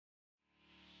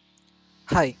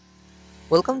Hi,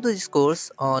 welcome to this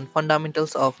course on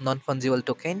Fundamentals of Non-Fungible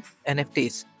Token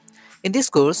 (NFTs). In this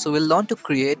course, we will learn to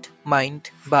create,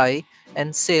 mint, buy,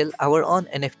 and sell our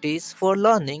own NFTs for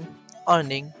learning,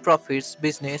 earning, profits,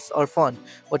 business, or fun,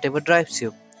 whatever drives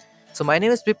you. So, my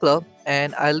name is Biplav,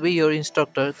 and I'll be your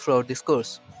instructor throughout this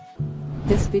course.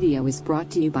 This video is brought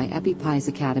to you by Appy Pie's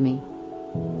Academy.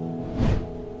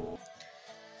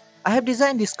 I have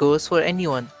designed this course for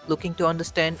anyone looking to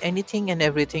understand anything and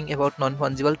everything about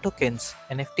non-fungible tokens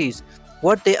 (NFTs),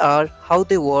 what they are, how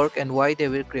they work, and why they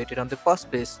were created in the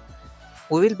first place.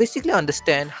 We will basically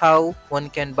understand how one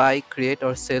can buy, create,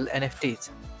 or sell NFTs.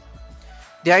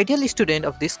 The ideal student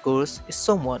of this course is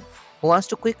someone who wants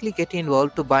to quickly get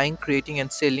involved to buying, creating,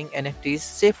 and selling NFTs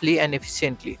safely and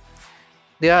efficiently.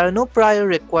 There are no prior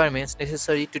requirements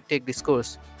necessary to take this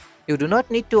course. You do not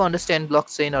need to understand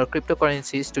blockchain or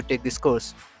cryptocurrencies to take this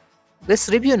course. Let's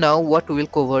review now what we will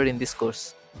cover in this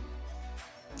course.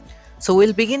 So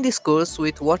we'll begin this course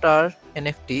with what are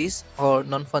NFTs or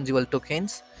non-fungible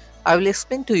tokens. I will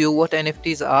explain to you what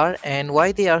NFTs are and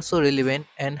why they are so relevant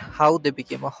and how they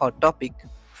became a hot topic.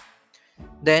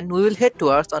 Then we will head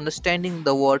towards understanding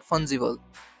the word fungible.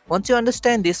 Once you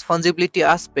understand this fungibility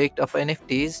aspect of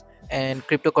NFTs and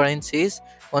cryptocurrencies,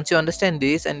 once you understand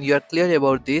this and you are clear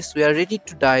about this, we are ready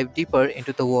to dive deeper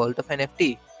into the world of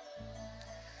NFT.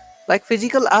 Like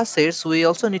physical assets, we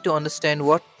also need to understand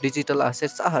what digital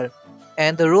assets are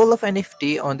and the role of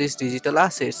NFT on these digital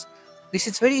assets. This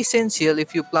is very essential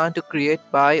if you plan to create,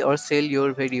 buy, or sell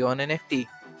your very own NFT.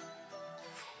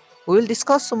 We will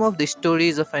discuss some of the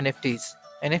stories of NFTs.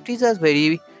 NFTs are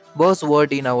very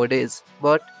buzzwordy nowadays,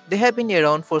 but they have been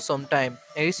around for some time.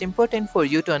 It is important for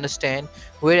you to understand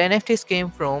where NFTs came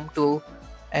from to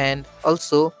and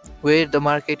also where the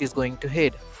market is going to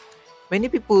head. Many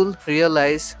people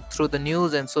realize through the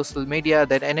news and social media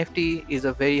that NFT is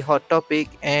a very hot topic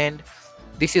and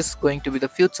this is going to be the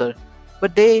future,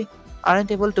 but they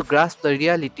aren't able to grasp the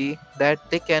reality that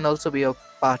they can also be a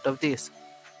part of this.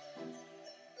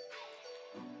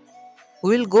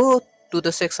 We will go to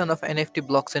the section of NFT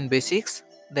blockchain basics.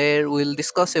 There we'll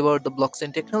discuss about the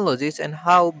blockchain technologies and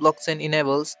how blockchain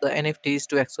enables the NFTs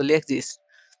to actually exist.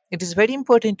 It is very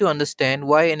important to understand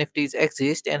why NFTs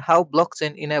exist and how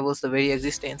blockchain enables the very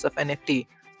existence of NFT.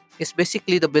 It's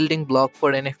basically the building block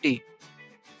for NFT.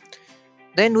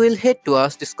 Then we'll head to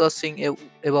us discussing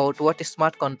about what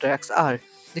smart contracts are.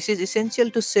 This is essential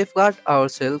to safeguard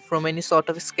ourselves from any sort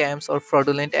of scams or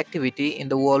fraudulent activity in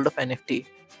the world of NFT.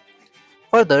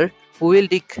 Further, we will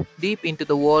dig deep into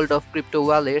the world of crypto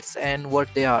wallets and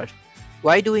what they are.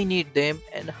 Why do we need them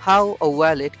and how a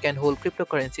wallet can hold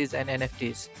cryptocurrencies and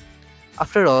NFTs?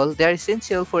 After all, they are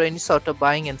essential for any sort of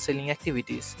buying and selling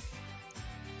activities.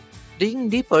 Digging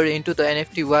deeper into the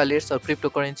NFT wallets or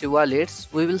cryptocurrency wallets,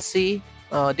 we will see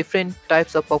different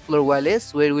types of popular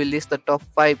wallets where we list the top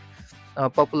 5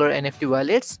 popular NFT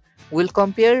wallets. We'll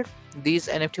compare these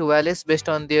NFT wallets based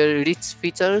on their rich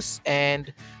features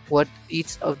and what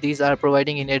each of these are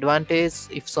providing in advantage,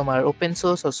 if some are open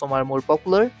source or some are more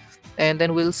popular, and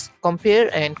then we'll compare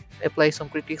and apply some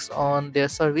critiques on their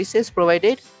services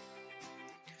provided.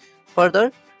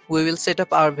 Further, we will set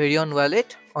up our very own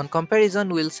wallet. On comparison,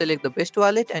 we'll select the best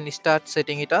wallet and start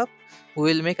setting it up.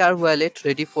 We will make our wallet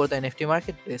ready for the NFT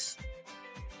marketplace.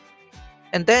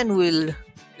 And then we'll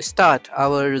start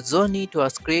our journey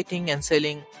towards creating and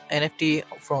selling NFT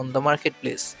from the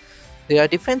marketplace. There are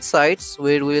different sites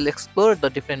where we will explore the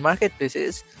different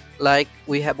marketplaces, like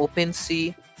we have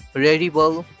OpenSea,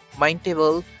 Rarible,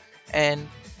 Mintable, and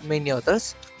many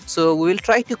others. So we will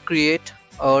try to create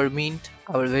or mint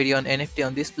our very own NFT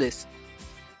on this place.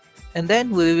 And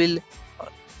then we will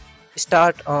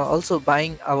start also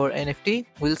buying our NFT.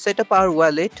 We'll set up our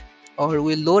wallet or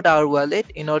we'll load our wallet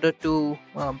in order to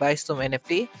buy some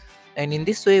NFT, and in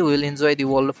this way we'll enjoy the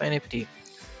world of NFT.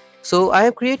 So I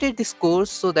have created this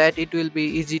course so that it will be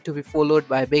easy to be followed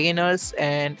by beginners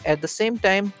and at the same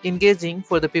time engaging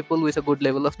for the people with a good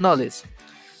level of knowledge.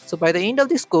 So by the end of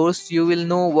this course, you will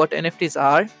know what NFTs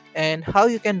are and how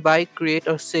you can buy, create,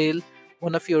 or sell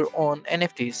one of your own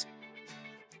NFTs.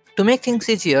 To make things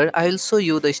easier, I will show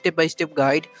you the step-by-step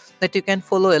guide that you can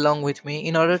follow along with me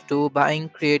in order to buying,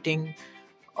 creating,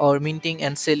 or minting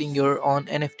and selling your own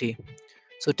NFT.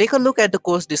 So take a look at the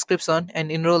course description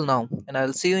and enroll now, and I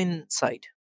will see you inside.